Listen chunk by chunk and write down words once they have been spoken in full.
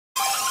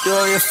Do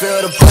you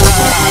feel the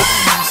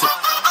pulse?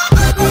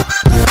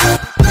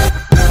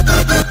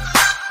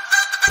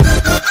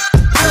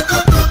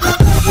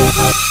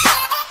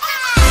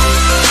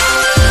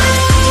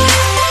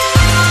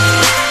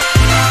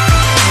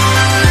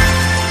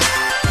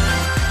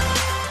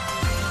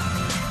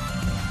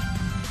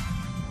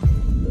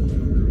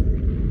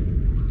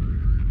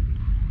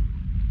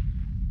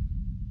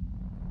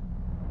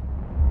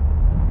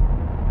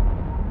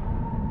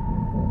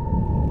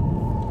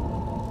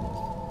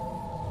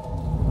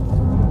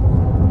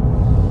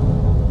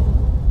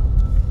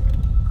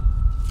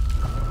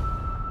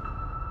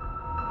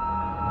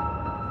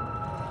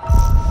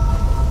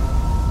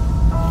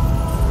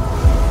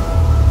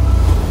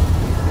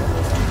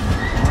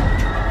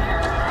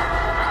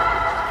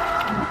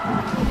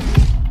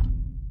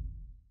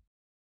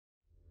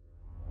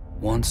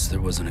 Once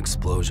there was an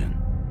explosion,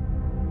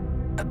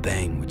 a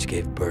bang which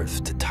gave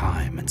birth to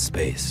time and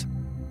space.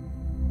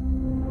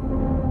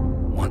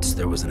 Once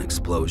there was an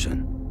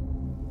explosion,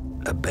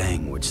 a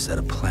bang which set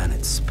a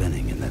planet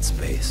spinning in that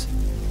space.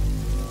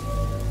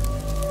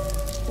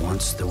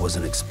 Once there was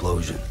an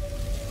explosion,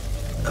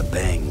 a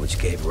bang which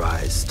gave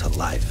rise to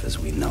life as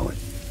we know it.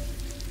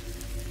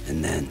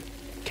 And then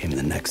came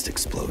the next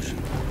explosion.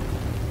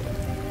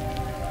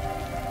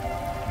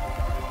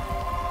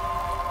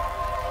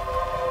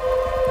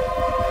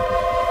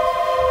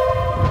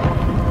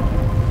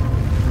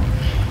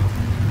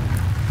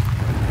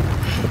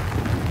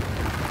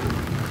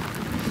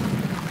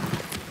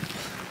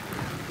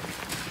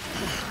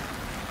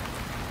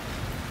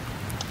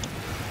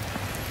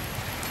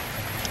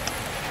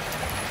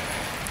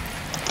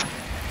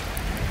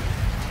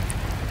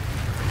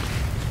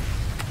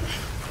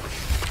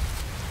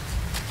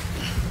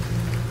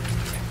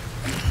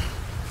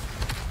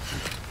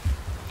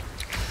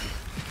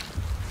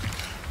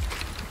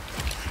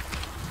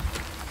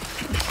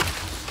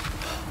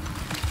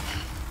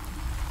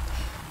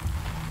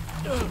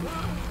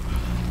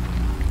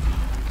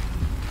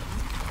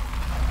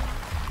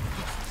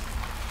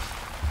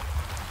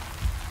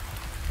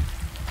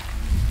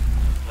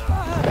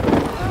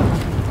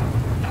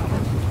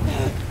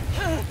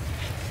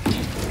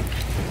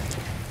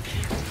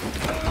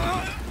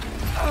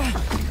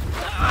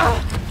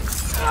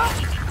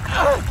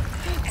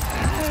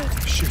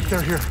 Shit,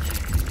 they're here.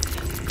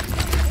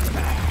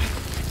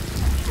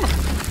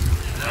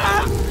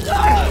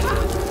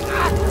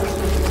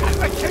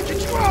 I can't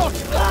get you out!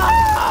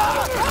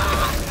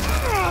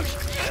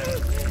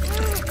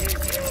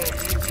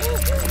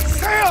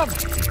 Sam!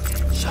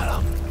 Shut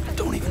up.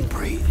 Don't even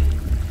breathe.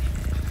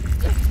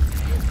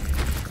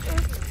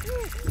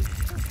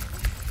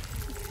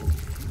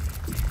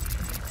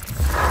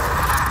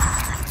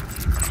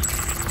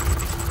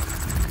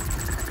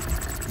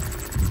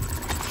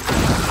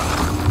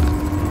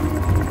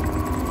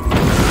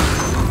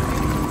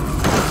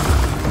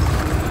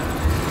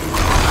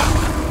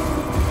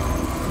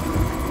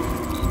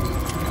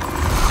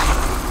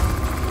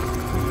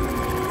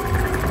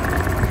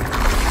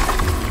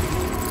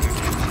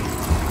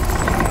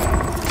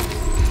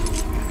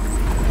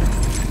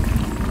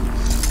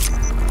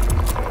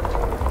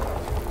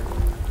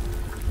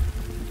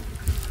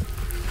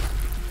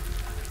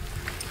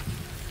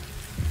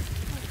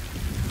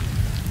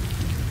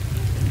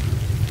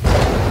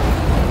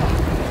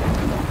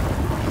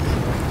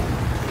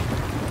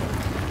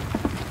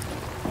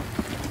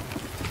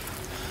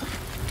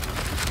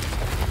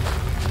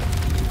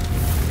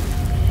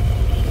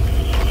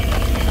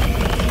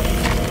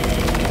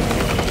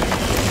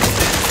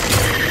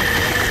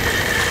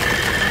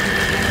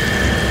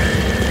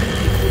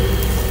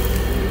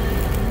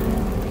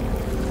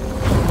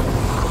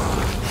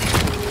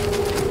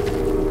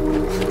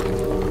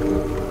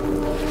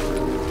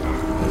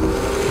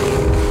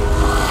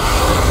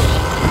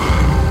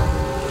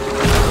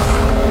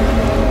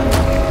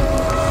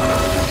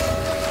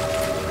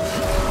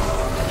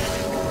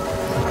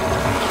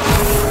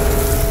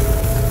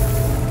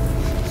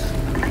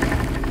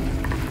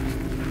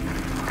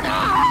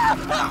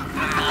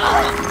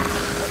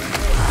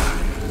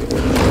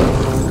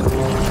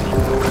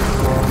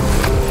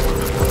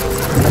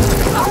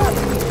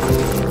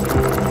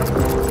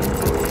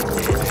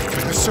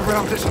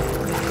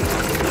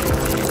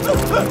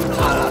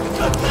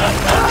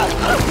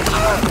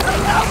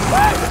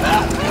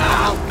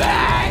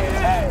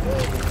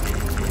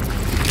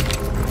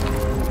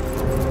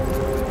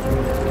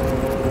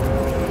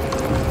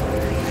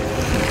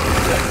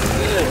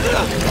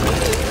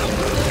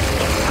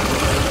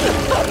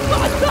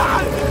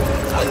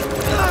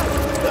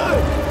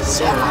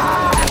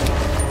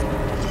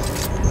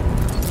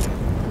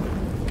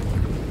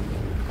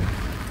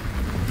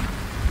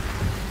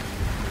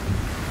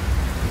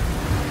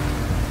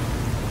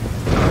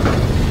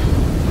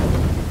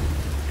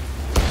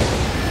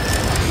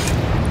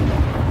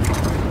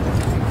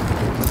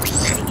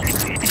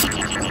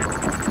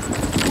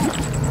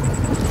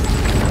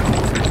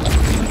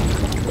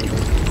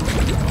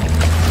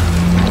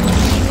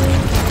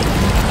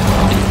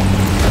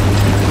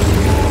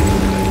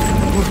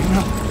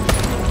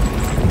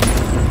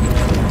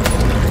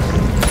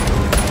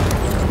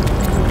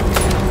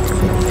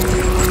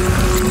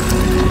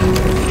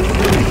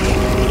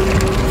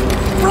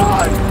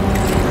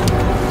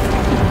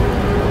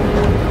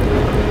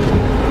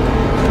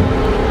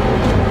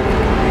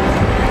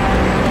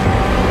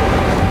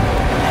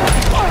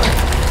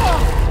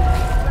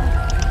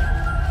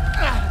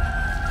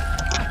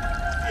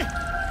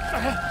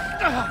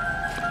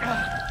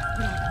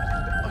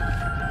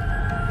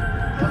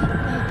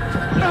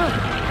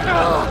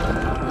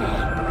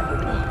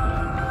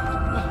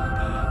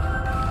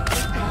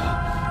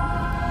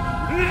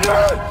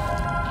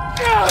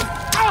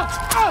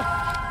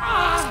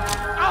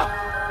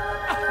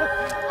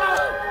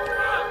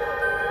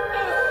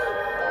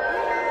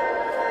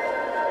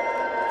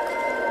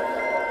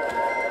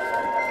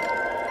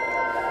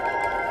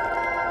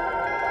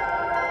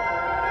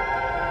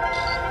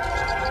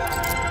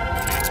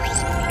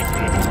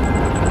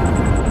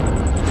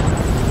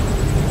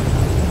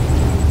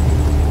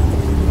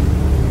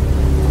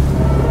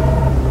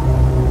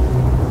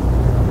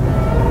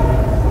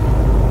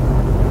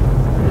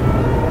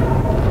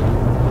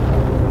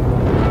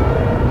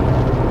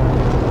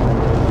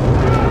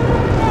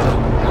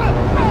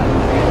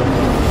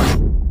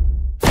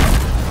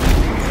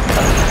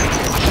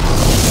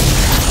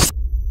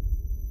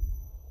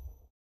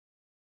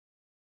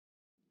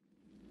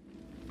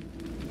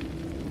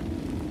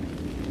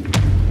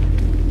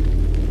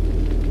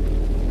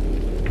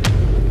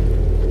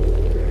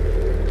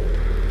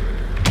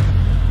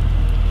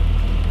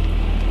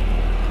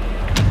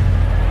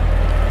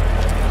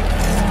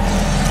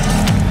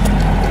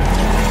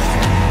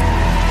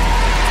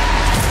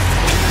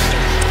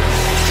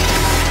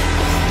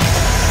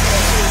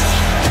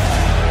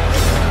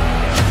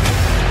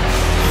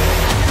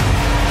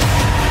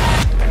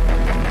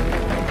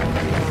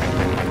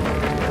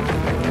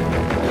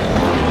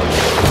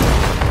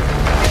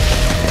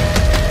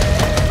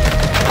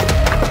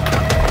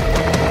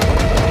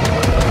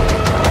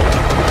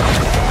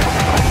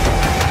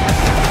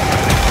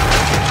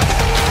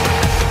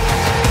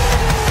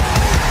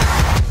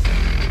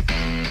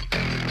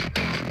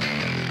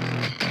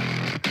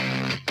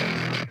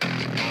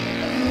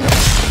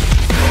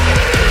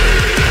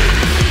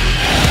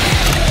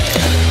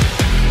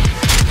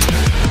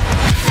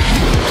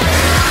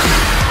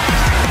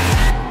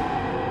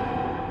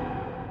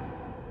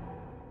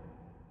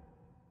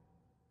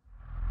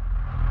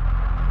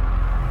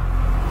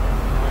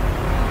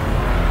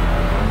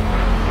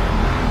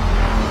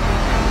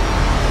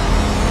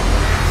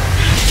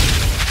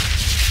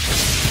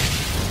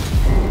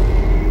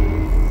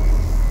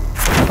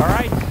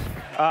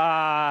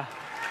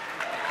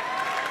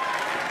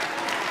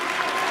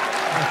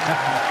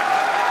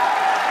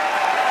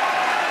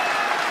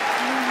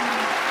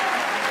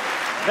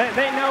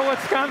 They know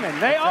what's coming.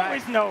 They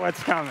always know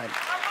what's coming.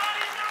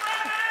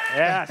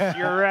 Yes,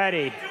 you're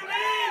ready.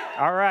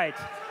 All right.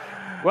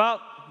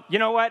 Well, you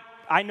know what?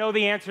 I know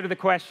the answer to the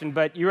question,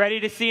 but you ready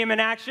to see him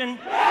in action?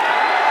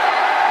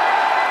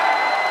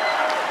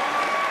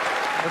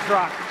 Let's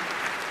rock.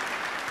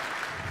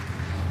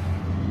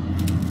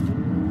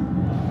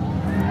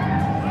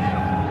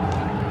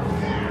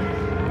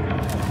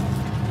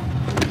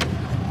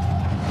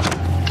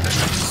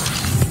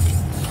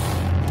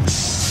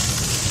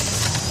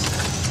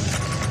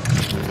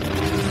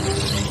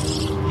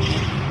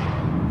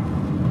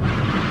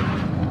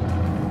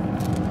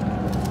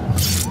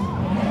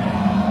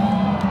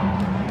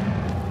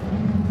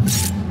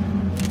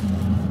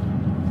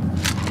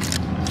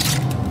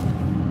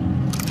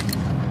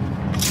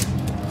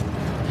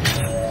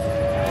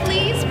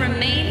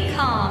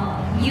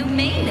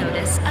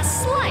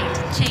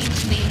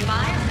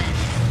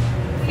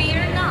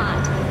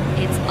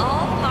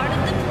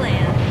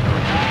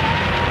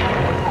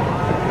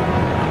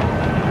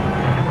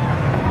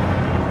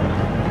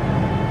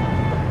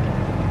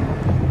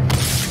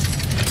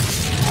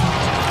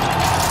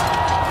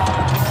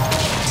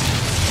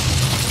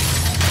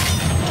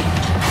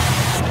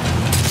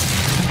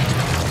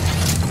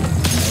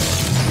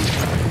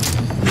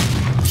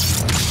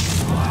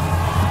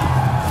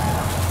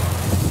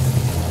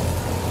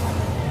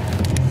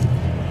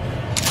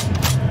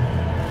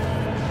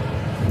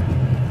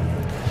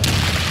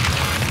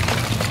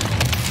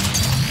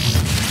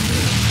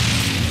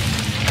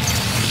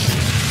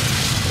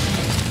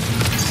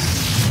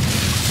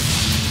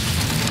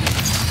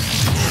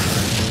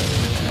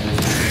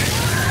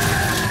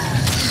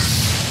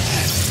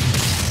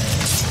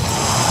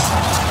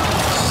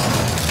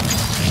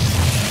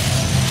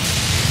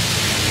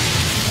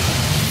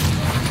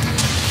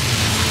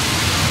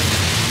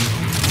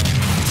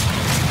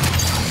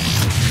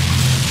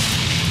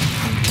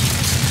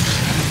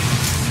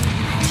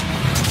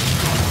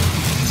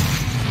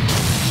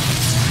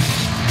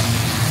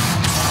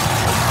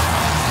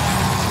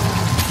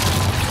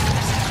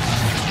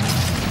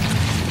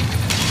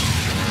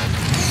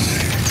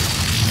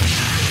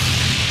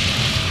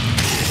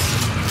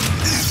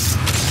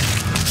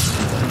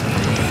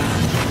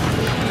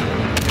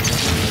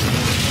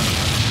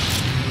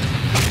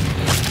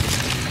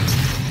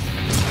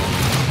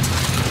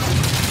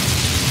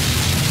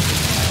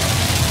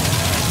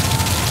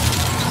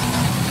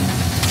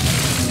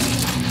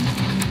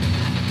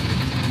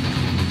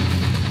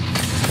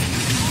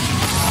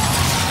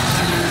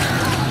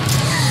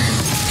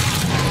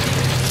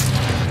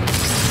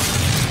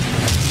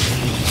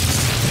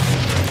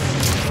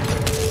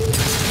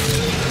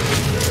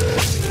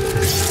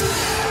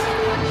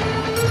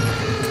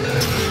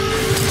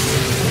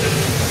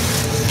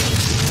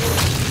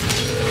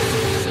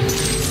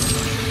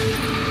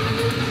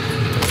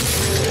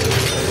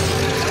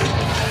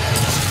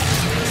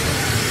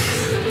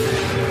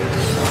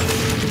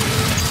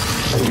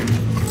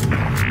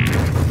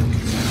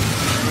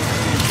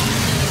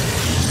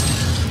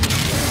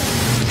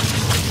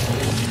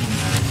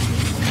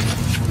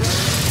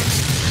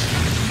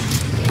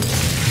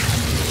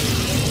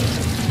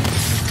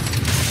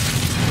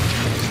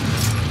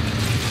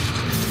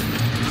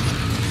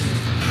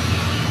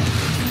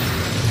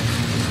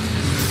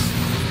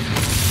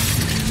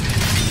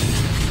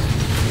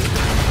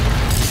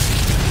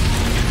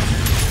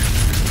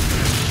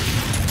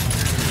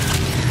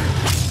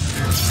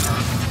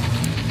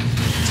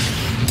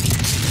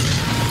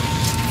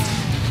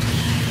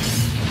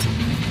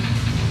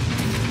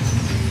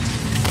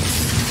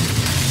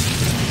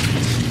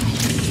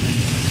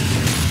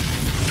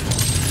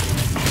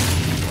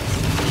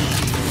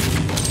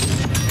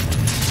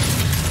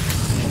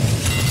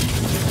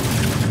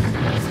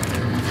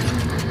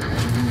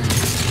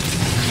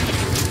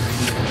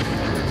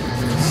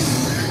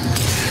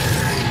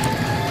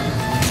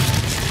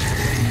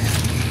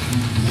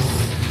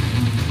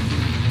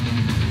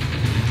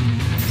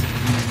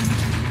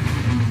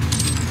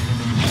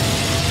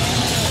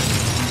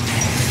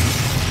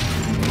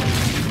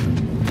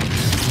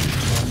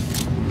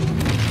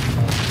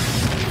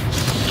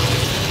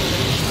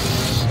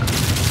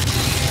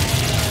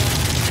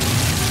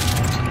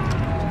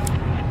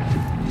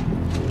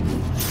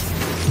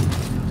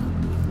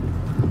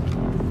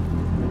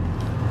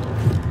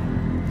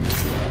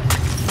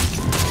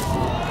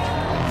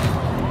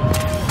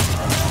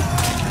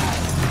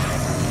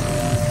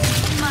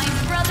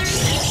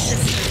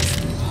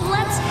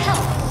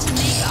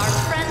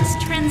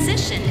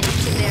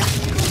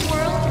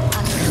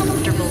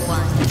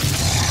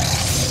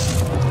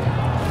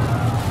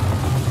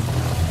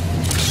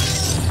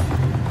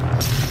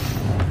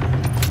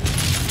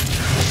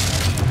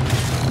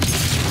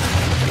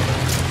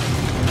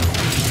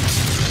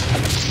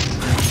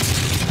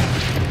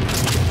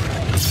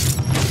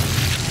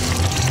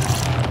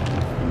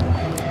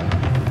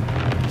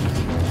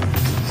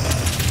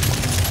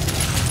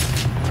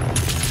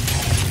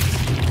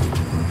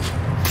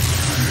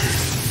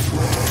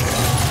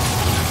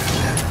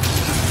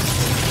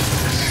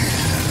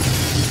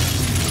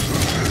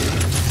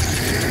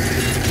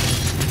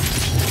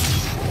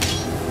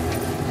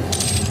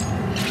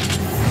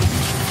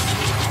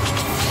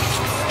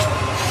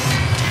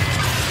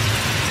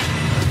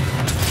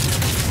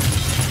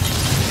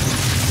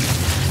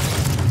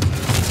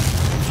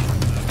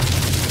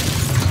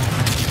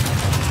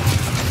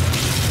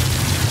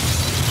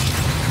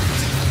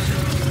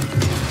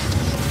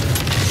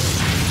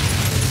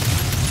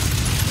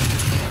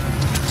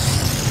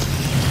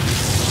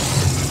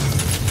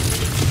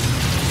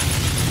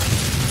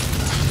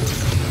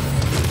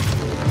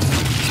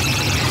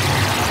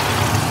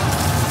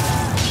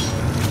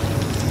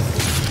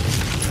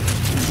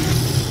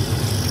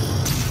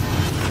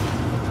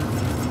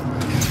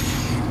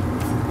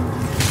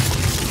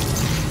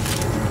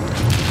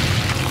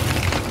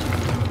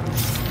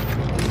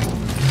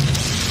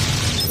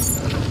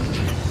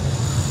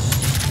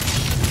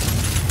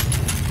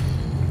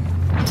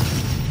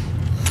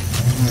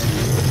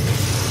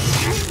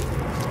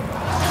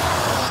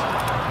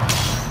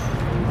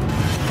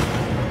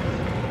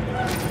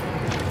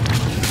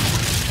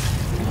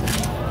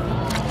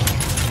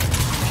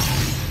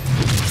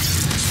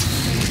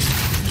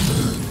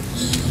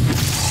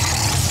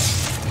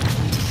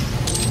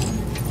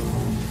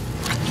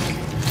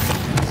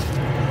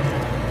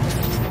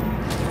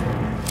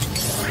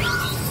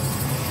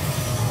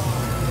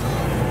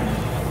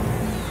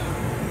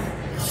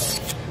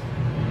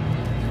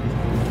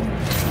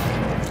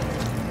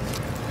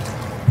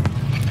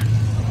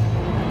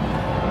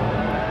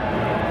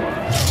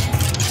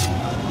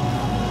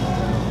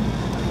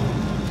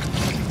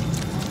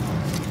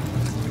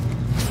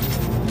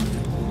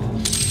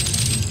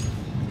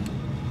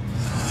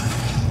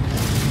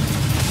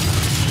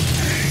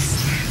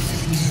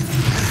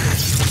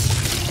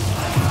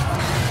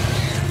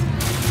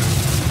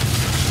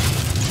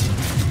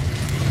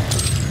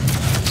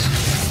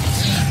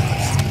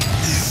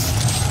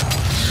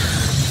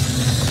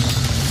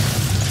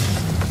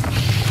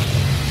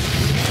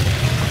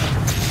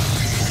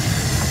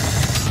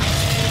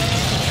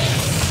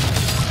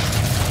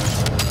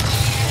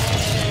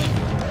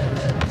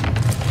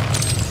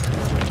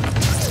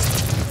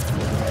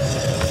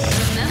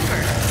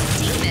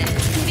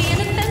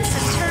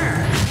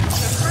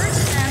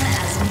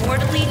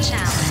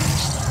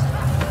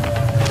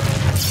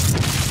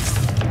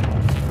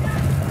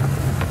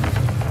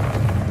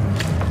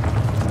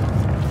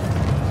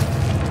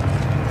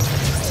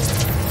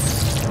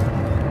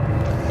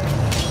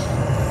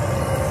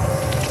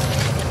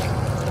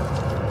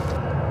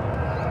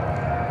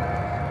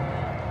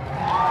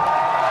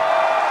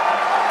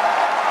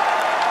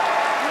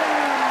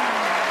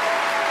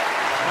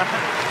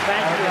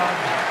 Thank you.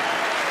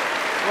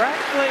 We're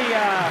actually,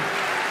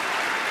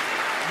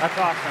 that's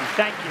awesome.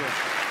 Thank you.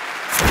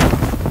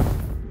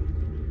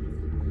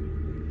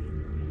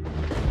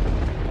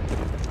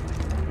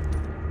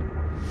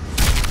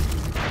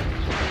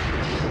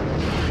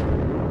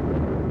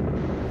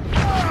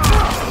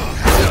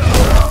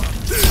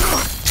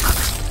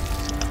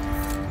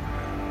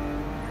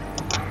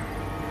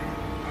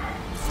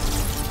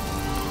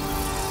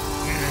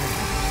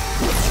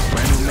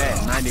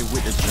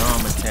 With the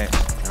drum attack.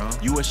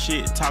 You a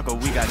shit talker,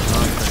 we got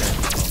drum for that.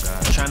 Oh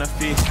God. Tryna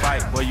fix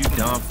fight, boy, you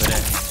dumb for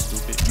that.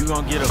 Stupid. You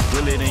gon' get a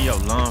bullet in your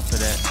lung for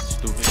that.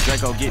 Stupid.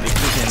 Draco get the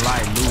cooking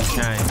like loose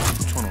chain.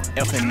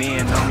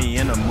 F&N on me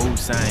in the mood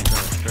sign.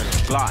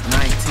 Glock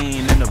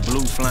 19 in the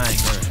blue flame.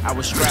 I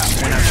was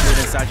strapped when I slid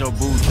inside your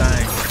boot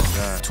thing.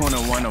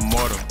 21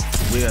 immortal,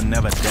 we'll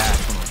never die.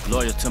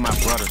 Loyal to my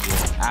brothers,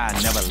 I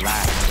never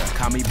lie.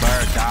 Call me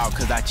bird dog,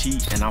 cause I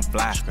cheat and I'm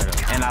fly.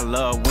 And I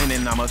love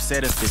winning, I'm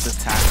upset if it's a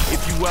tie.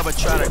 If you ever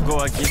try to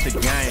go against the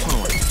game,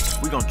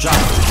 we gon' drop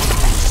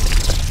it.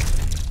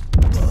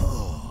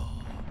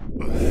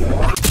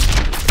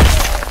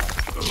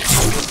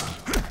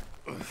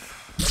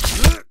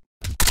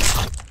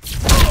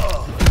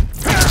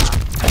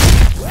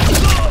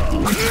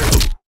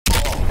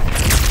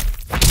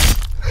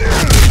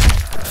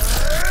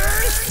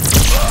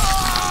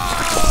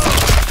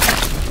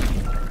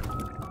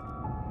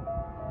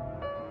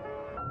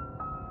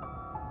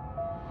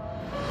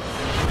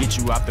 Get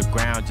you off the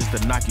ground just to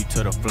knock you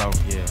to the floor.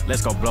 Yeah.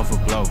 Let's go blow for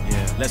blow.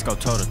 Yeah. Let's go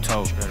toe to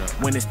toe.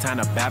 When it's time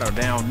to battle,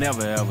 they don't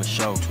never ever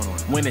show.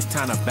 When it's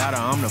time to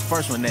battle, I'm the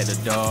first one at the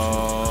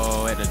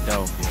door. At the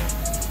door. Yeah.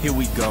 Here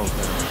we go.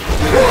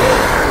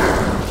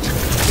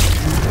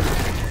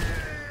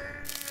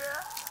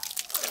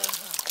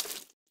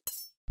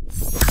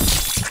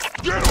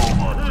 Get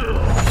over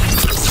here!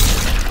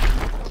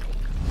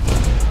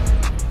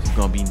 It's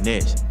gonna be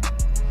next.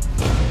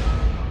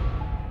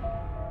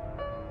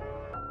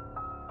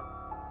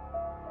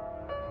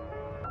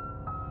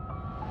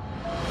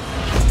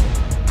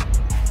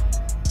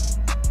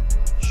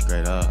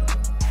 Straight up.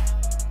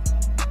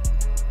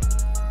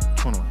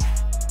 21.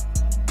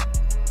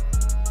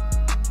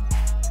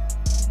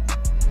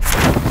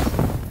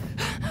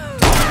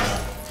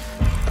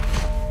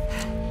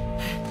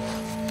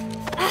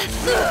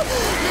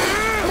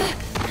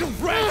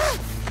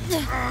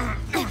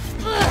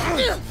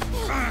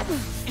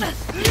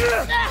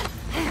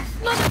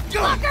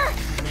 Motherfucker!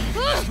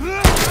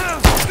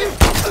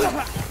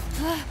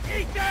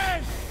 Eat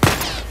this!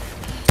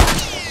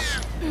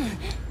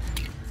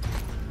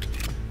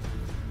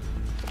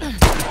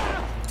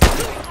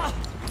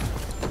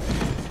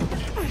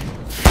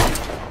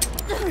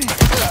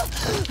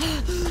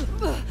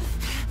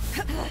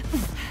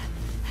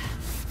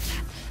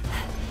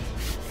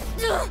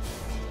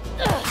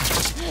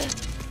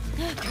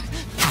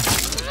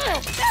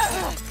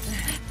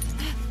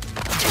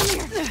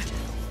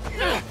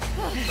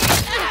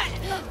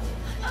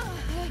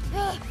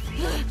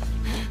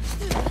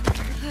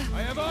 I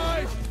have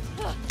eyes!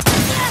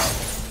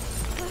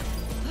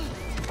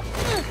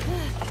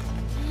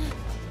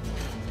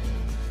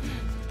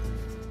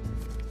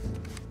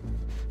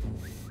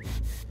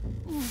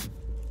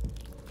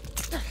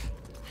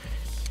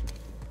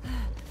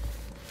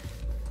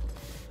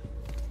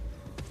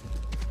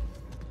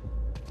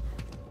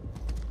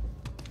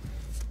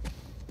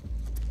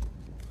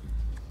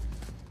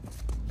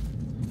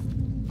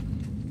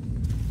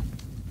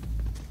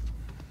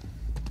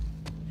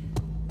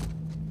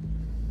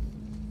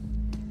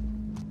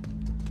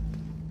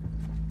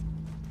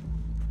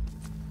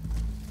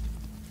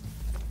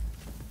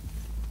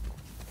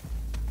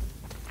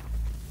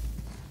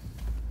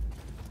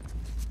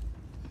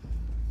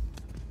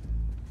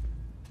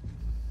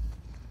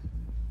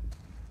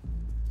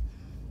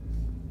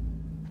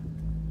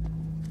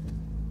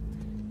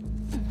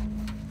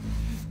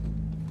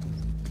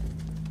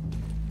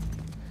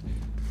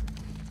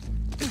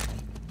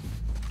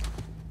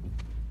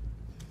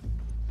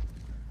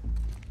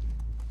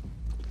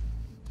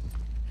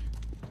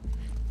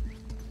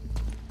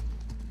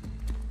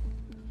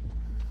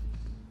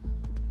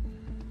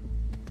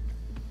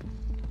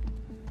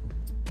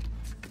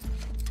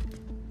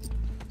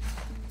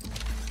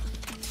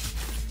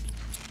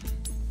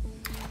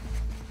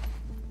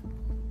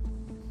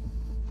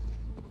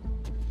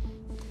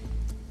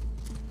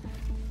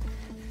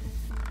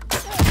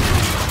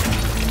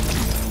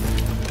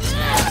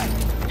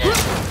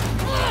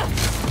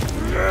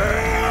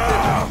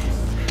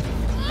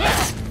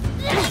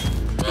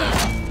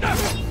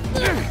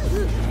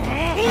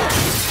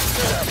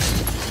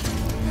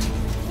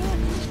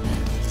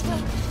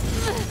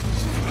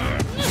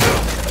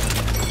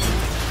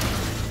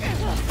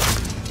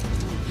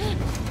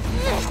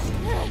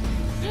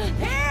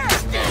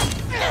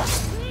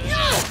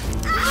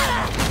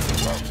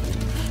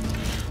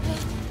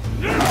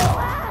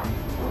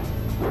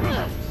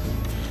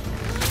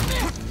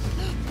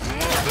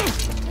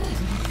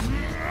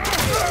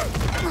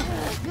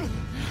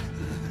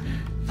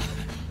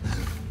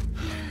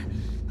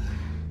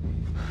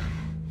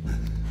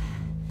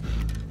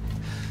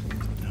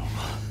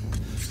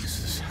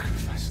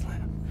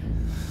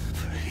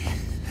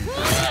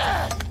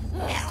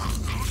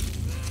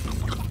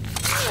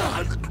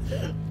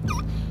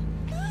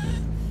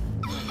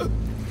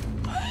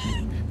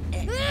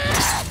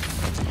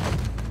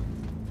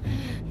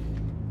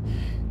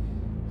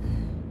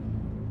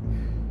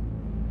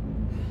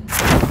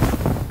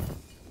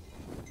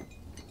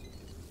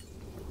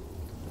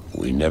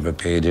 never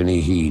paid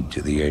any heed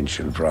to the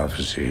ancient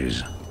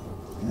prophecies.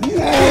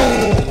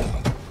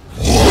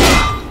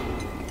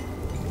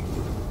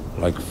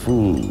 Like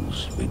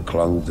fools, we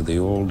clung to the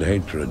old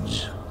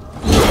hatreds.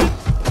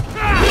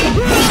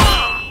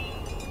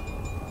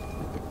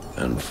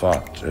 And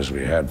fought as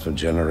we had for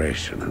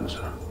generations.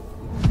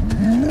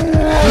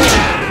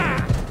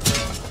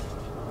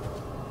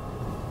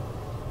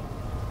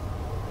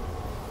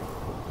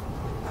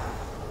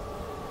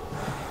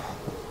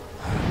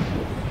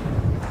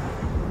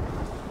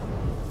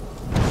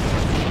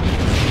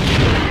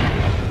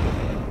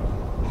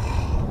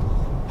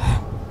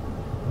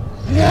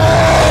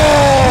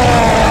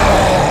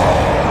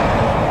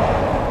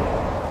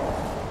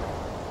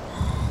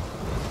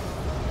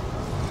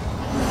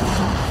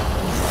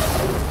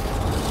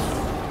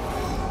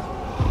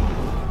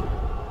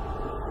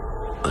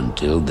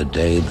 Until the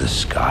day the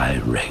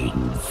sky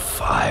rained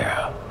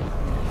fire,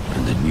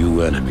 and the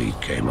new enemy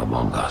came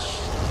among us.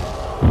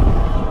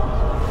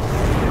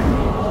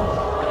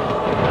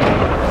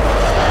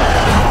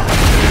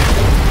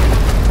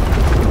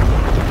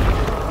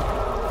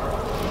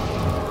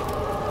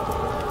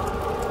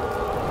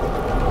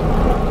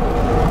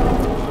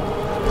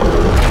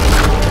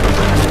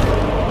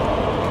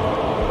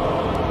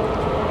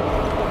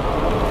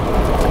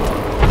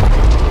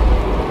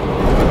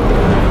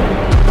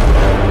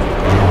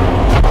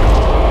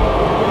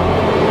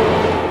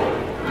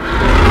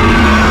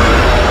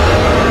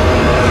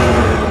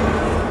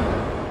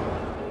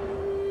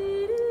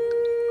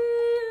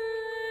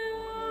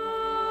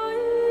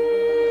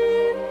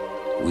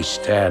 We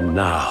stand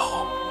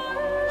now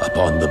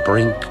upon the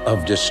brink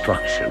of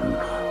destruction,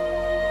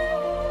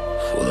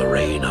 for the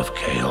reign of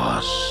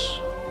chaos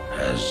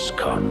has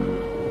come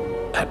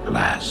at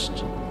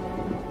last.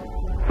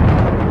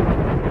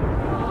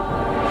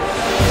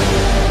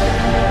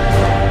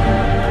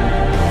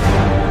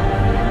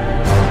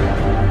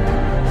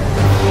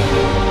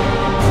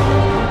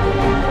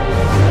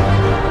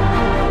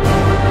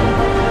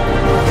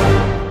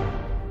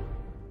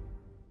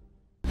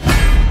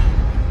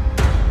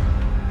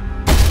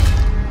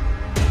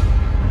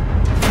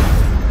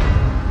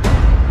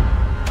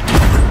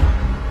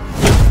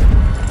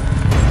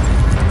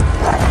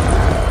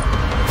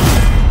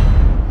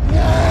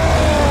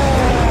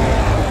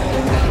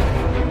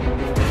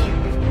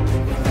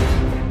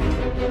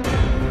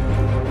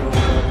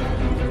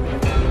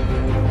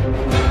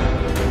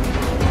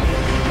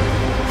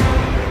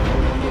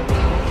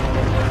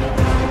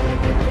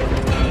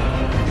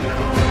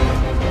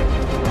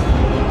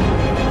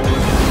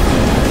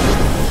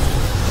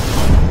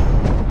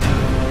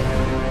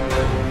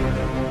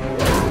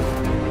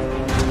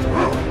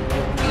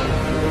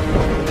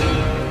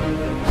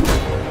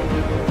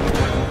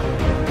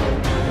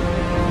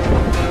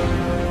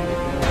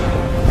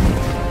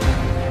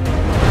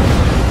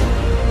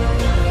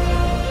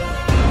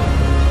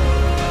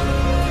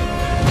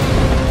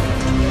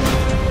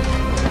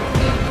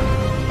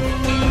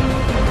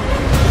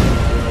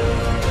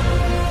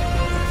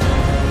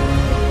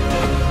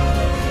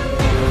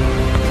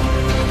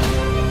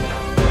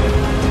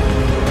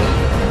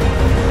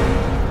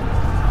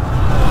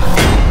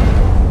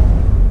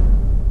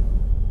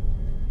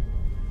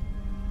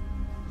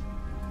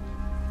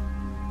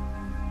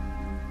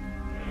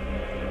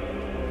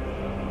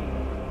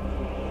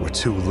 We're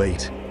too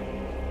late.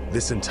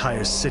 This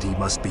entire city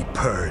must be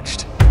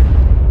purged.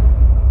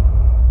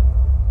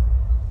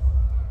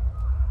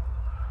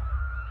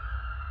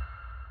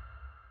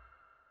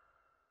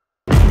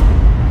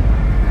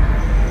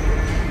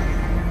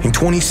 In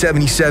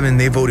 2077,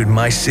 they voted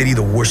my city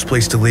the worst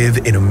place to live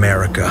in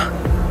America.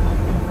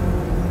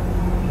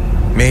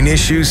 Main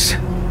issues: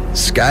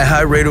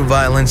 sky-high rate of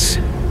violence,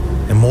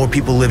 and more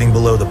people living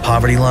below the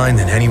poverty line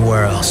than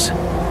anywhere else.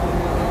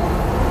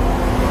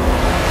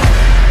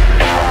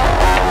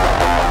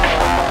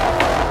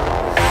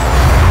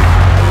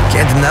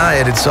 Can't deny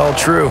it, it's all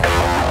true.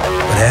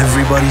 But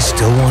everybody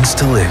still wants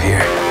to live here.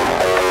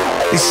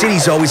 This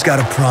city's always got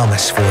a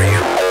promise for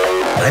you.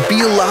 Might be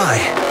a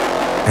lie,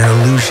 an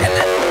illusion.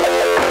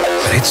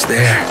 But it's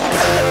there,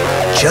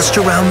 just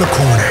around the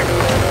corner.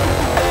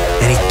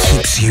 And it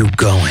keeps you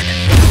going.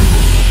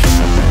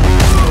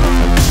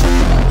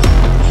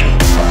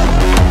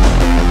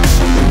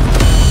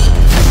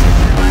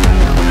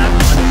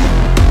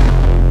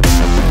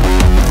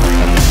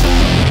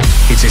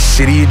 It's a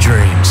city of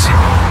dreams.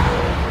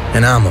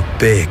 And I'm a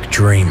big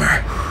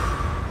dreamer.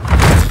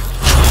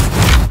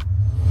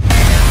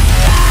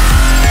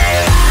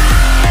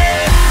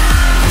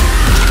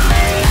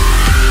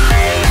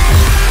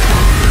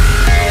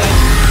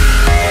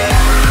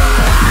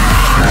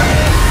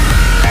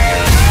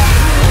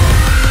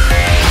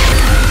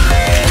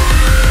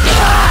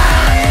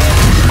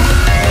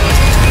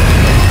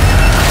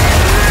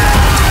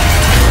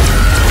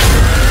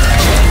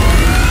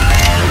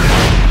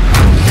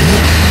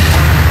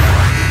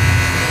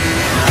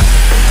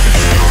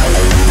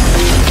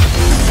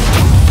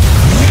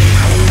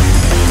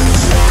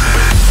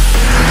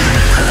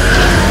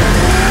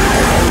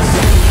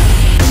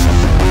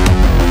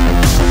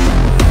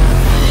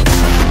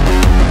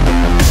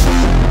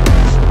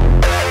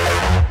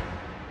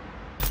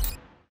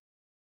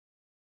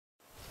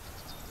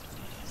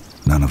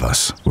 None of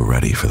us were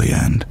ready for the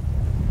end.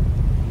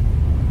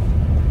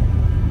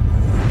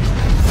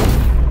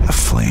 The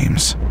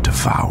flames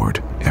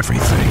devoured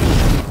everything.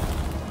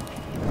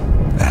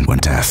 And when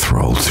death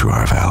rolled through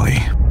our valley,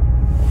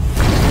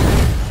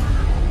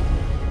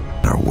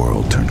 our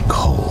world turned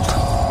cold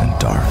and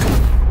dark.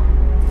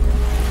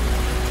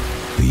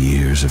 The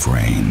years of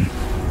rain,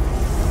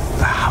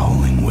 the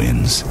howling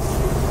winds,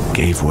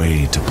 gave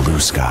way to blue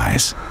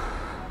skies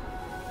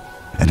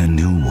and a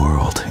new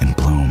world in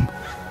bloom.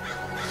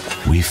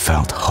 We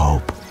felt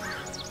hope.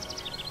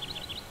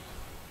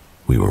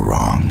 We were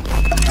wrong.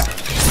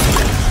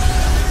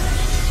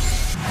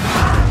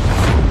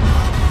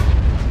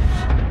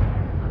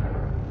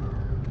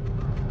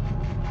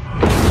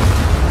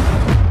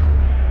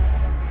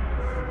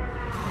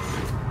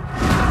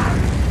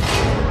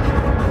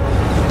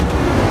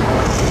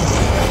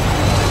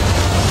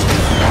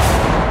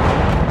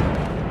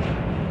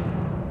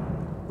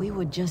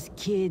 Just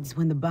kids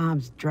when the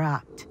bombs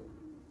dropped,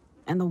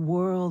 and the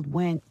world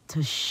went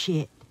to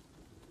shit.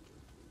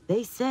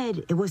 They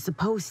said it was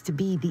supposed to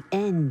be the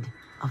end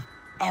of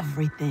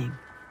everything.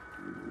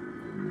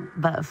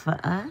 But for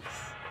us,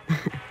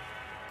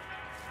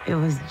 it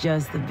was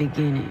just the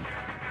beginning.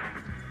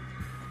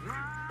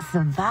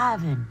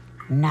 Surviving?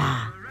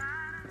 Nah,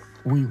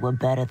 we were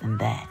better than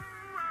that.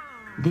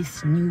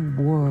 This new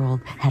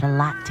world had a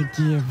lot to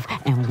give,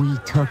 and we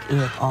took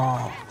it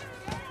all.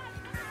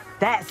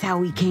 That's how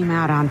we came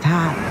out on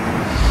top.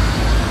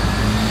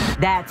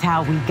 That's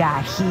how we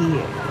got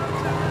here.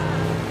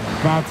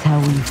 That's how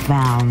we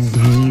found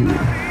you.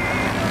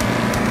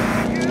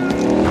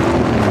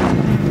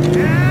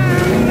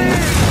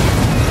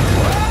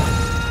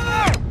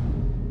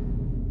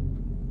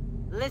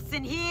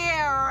 Listen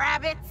here,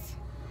 rabbits.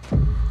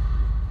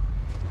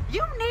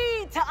 You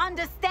need to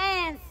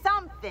understand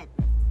something.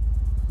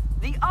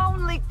 The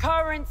only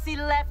currency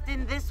left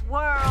in this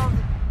world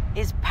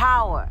is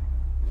power.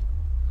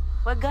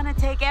 We're gonna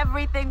take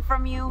everything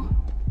from you,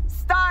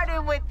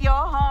 starting with your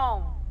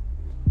home.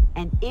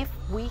 And if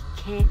we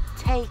can't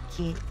take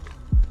it,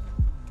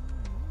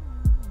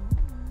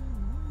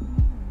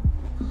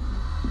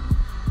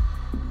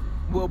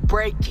 we'll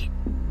break it.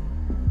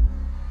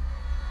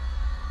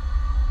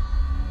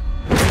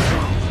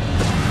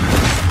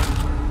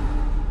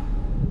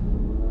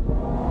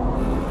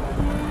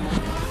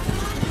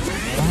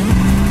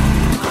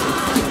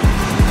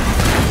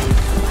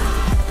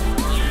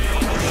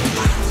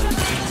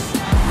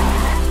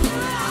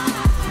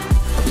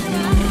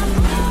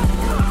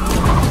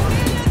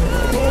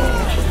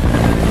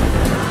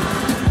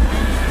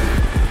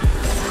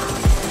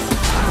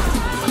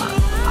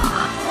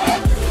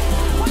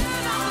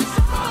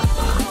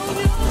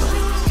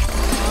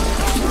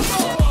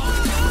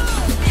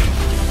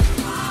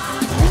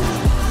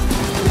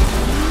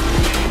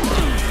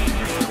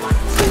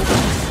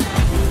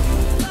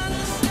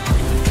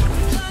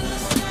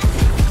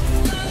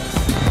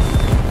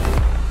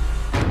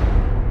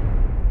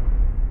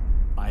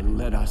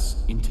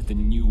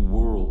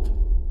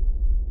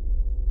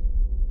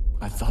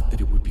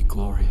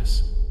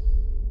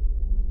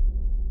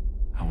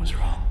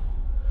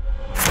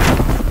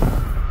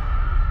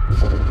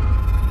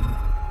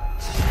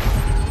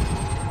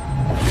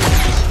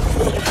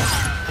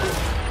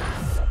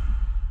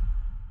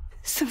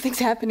 Something's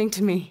happening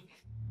to me.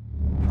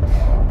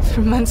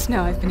 For months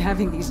now, I've been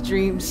having these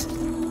dreams.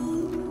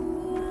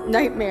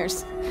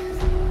 Nightmares.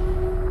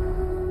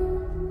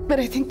 But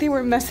I think they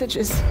were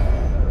messages.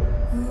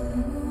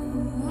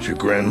 It's your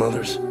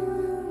grandmother's?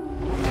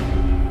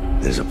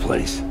 There's a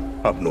place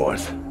up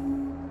north.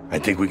 I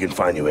think we can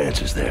find you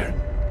answers there.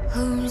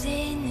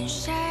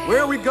 Where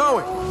are we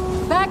going?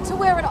 Back to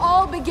where it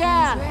all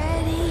began.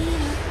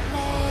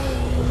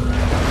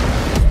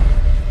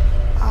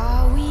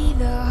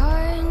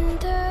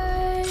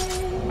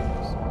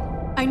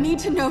 I need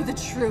to know the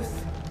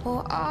truth.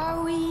 Or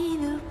are we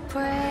the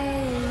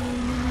prey?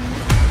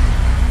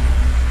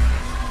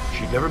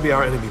 She'd never be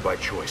our enemy by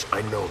choice.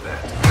 I know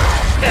that.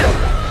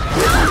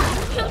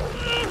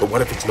 But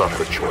what if it's not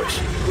her choice?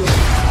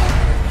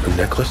 The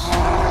necklace?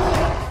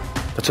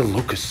 That's a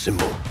locust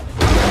symbol.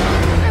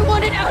 I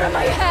want it out of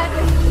my head.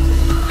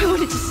 I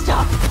want it to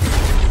stop.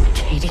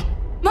 Katie.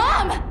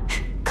 Mom!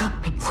 Cut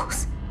me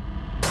loose.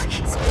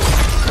 Please.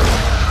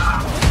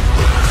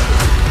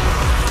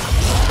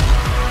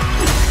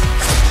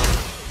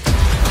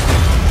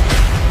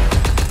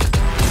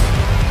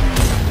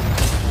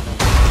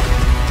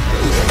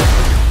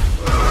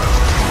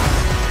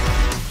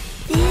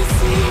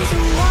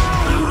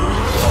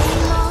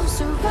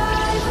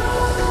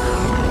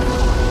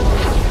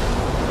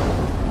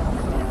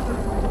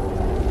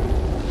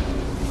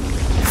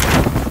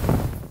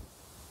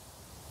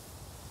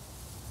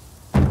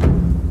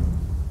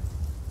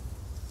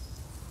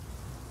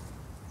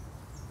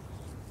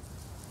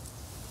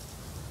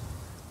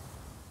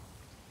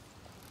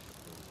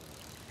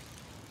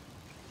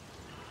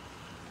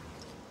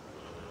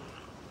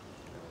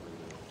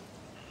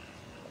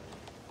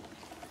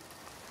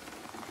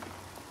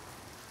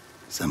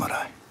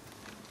 Samurai.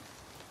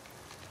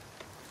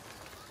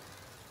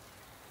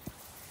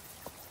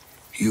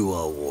 You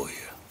are a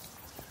warrior.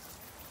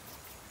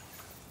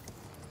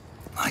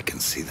 I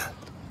can see that.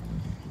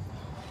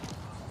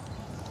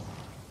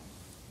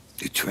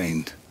 You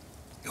trained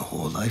your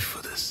whole life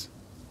for this.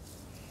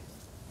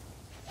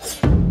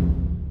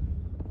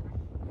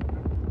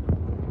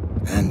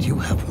 And you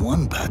have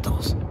won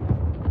battles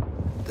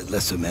that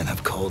lesser men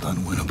have called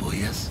unwinnable,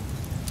 yes?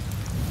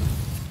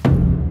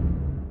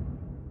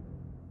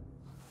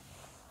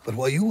 But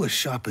while you were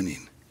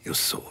sharpening your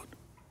sword,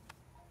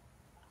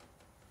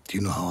 do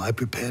you know how I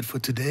prepared for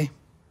today?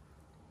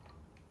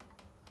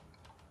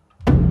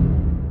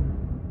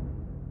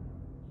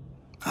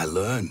 I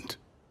learned.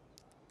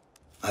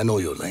 I know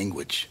your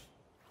language,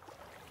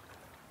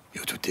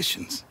 your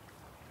traditions,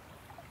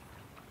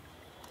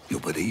 your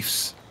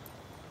beliefs,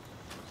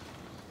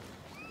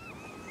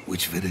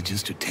 which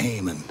villages to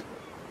tame and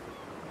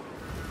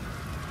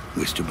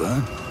which to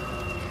burn.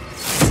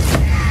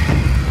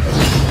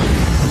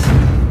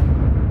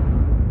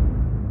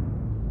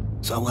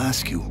 So I'll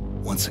ask you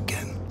once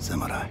again,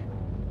 Samurai,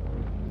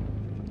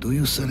 do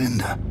you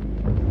surrender?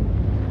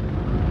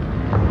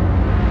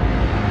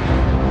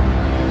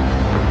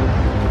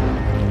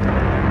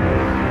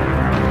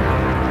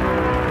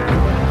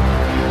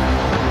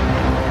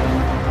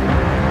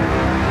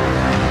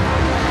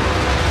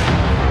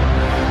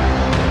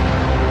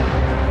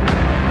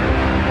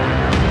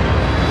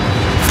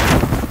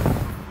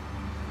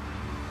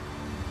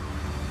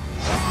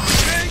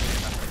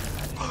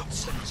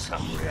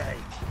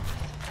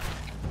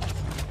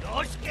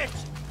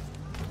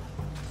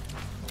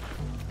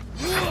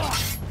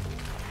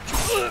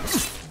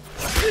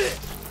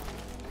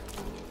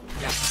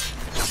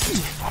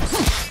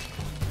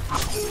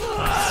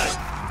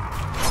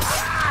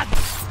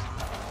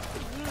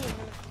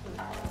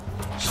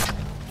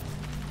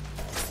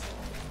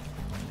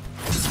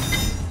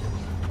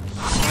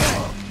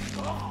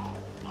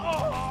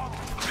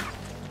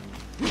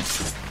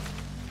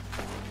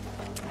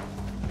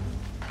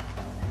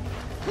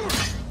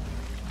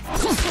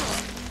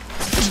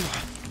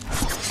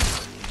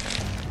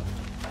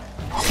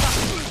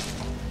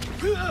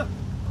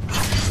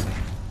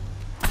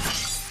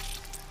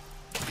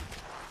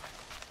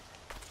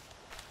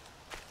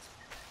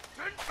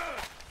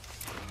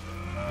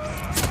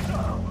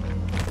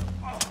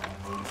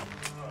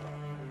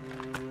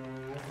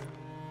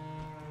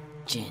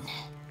 Jin,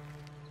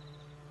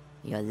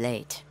 you're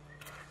late.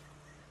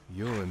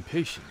 You're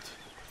impatient.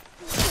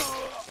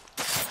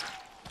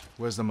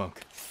 Where's the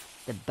monk?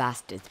 The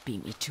bastards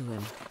beat me to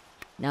him.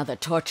 Now they're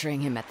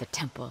torturing him at the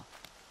temple.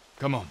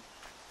 Come on.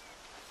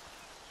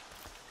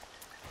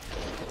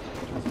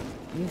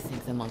 You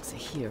think the monk's a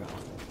hero?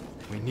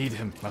 We need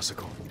him,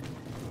 Masako.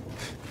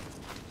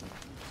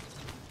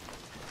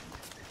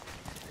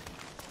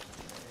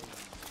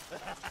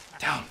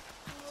 Down.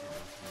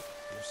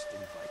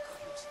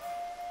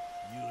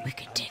 We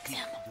could take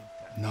them.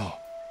 No.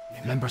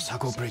 Remember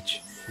Sago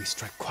Bridge. We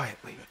strike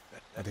quietly.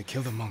 And they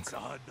kill the monk.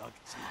 I'll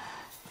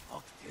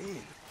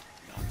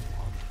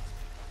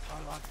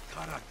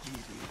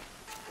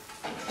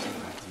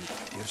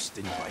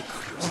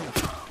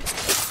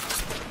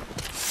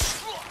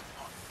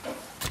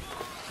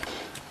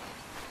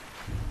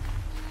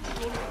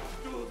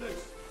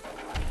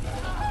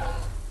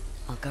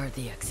guard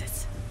the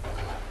exits.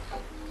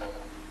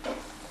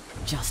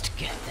 Just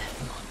get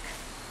that monk.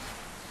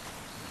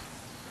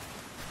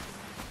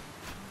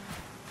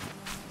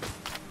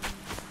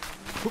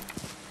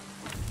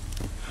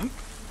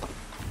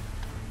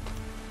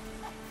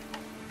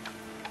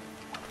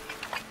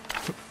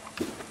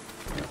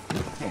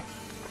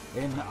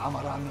 En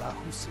amaran la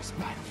husis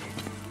manje.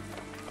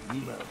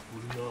 Nima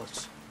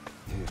ulos.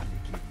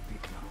 Termiki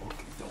bikna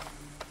okido.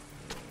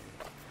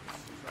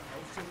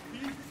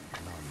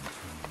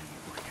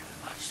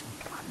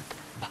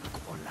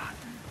 Bakolan.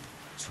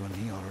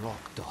 Chuni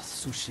orokdo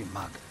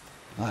Tsushima.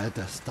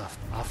 Aeda staff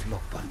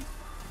aflopan.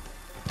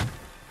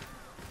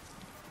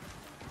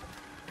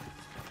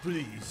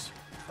 Please,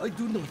 I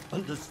do not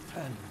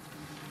understand.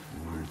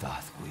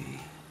 Uldadwi.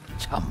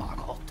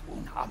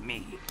 Chamagotun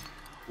hami.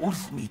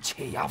 Ulfmi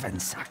che yaven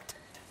sagt.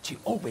 Chi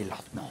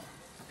obelatno.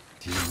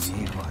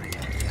 Tini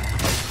variaya.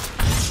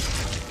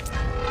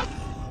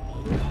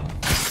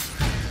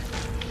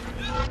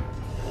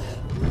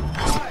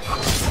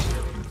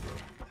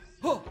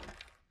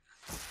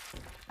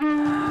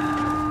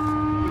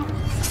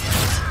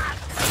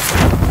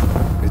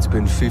 It's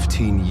been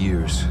 15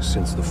 years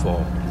since the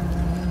fall.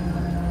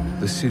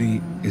 The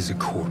city is a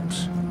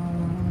corpse,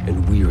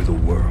 and we are the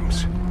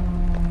worms.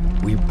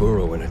 We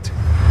burrow in it,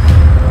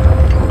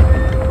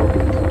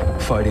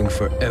 fighting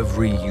for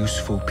every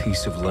useful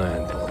piece of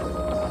land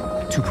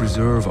to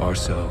preserve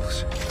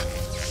ourselves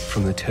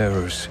from the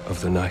terrors of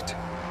the night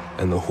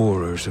and the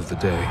horrors of the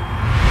day.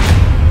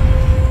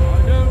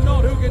 I know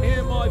not who can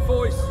hear my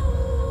voice.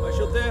 I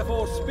shall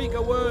therefore speak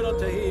a word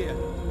unto here.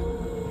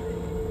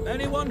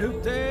 Anyone who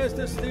dares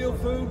to steal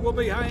food will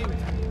be hanged,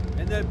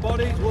 and their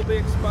bodies will be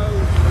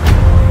exposed.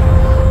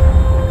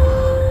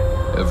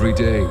 Every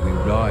day we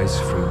rise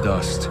from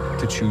dust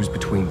to choose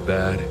between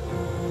bad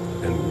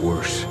and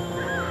worse.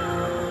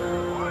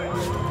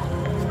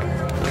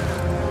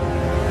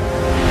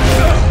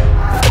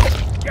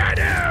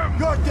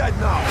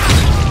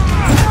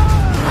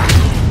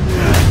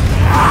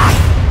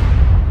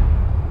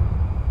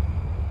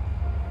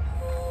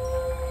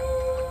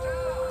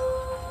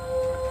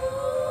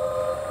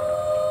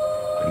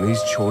 And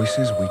these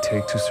choices we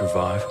take to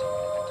survive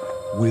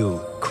will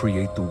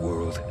create the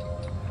world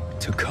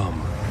to come.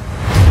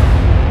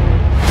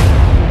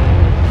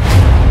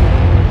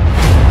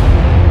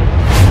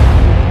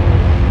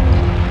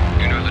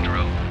 You know the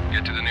drill.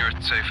 Get to the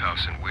nearest safe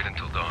house and wait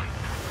until dawn.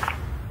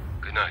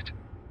 Good night,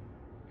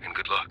 and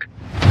good luck.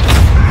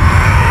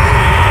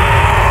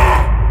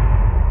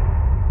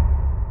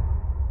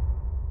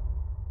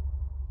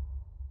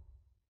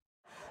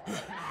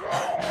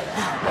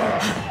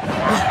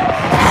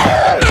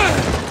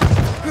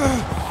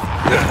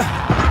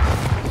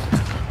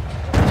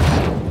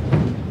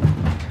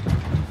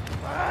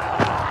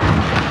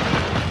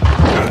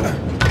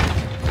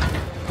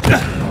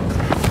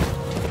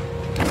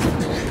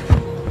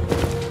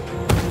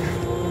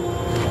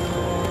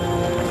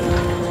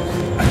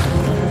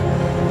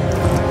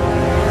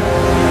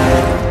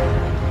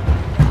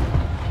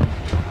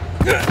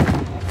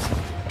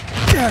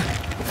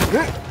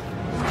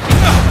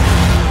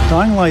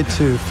 Dying Light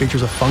 2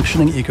 features a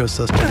functioning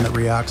ecosystem that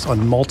reacts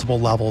on multiple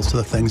levels to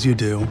the things you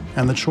do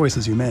and the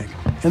choices you make.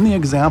 In the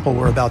example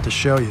we're about to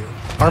show you,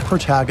 our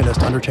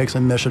protagonist undertakes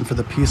a mission for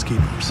the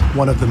Peacekeepers,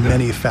 one of the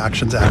many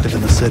factions active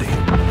in the city.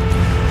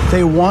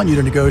 They want you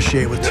to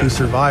negotiate with two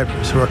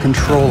survivors who are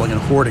controlling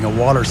and hoarding a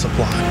water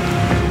supply.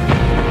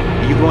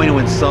 Are you going to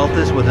insult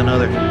us with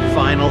another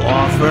final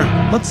offer?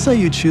 Let's say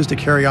you choose to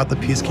carry out the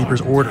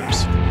Peacekeepers'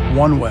 orders,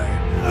 one way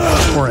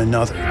or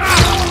another.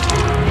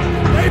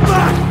 Stay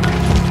back!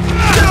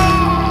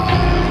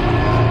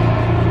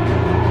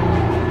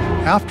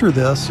 After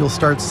this, you'll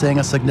start seeing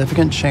a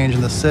significant change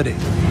in the city,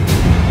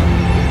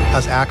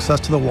 as access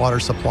to the water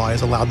supply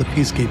has allowed the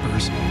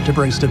Peacekeepers to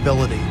bring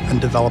stability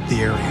and develop the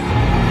area.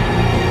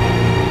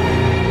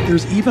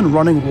 There's even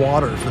running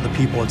water for the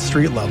people at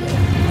street level.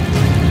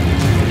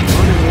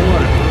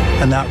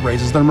 And that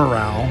raises their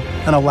morale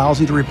and allows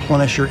you to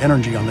replenish your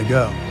energy on the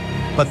go.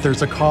 But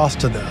there's a cost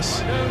to this.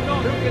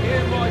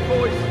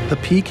 The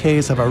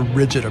PKs have a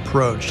rigid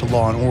approach to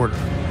law and order.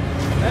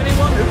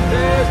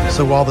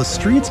 So while the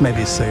streets may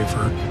be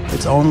safer,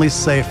 it's only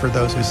safe for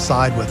those who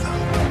side with them.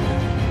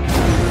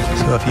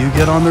 So if you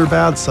get on their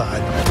bad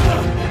side...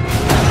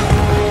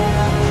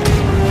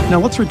 Now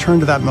let's return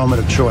to that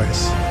moment of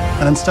choice.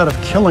 And instead of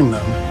killing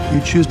them,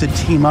 you choose to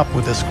team up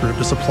with this group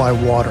to supply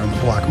water in the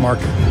black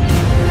market.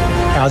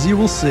 As you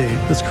will see,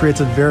 this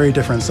creates a very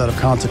different set of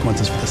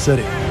consequences for the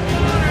city.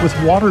 With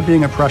water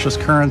being a precious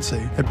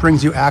currency, it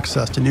brings you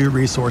access to new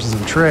resources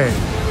and trade.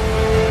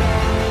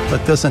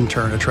 But this in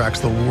turn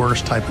attracts the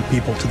worst type of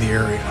people to the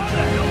area.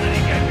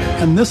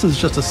 And this is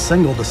just a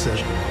single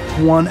decision,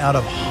 one out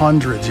of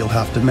hundreds you'll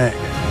have to make.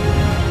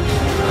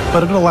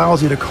 But it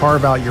allows you to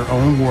carve out your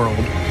own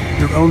world,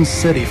 your own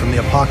city from the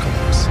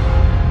apocalypse.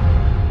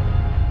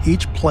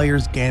 Each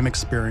player's game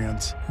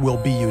experience will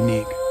be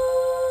unique.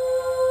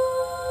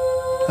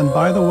 And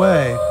by the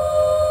way,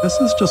 this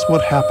is just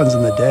what happens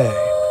in the day.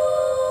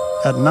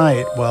 At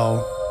night,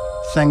 well,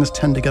 things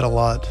tend to get a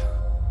lot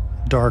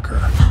darker.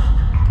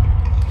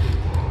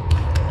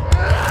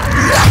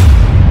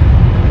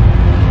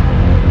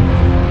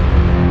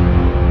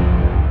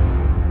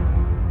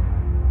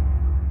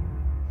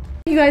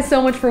 Thank you guys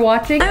so much for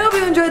watching. I hope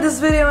you enjoyed this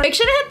video. Make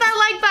sure to hit that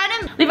like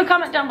button. Leave a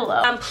comment down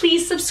below.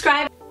 Please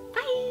subscribe.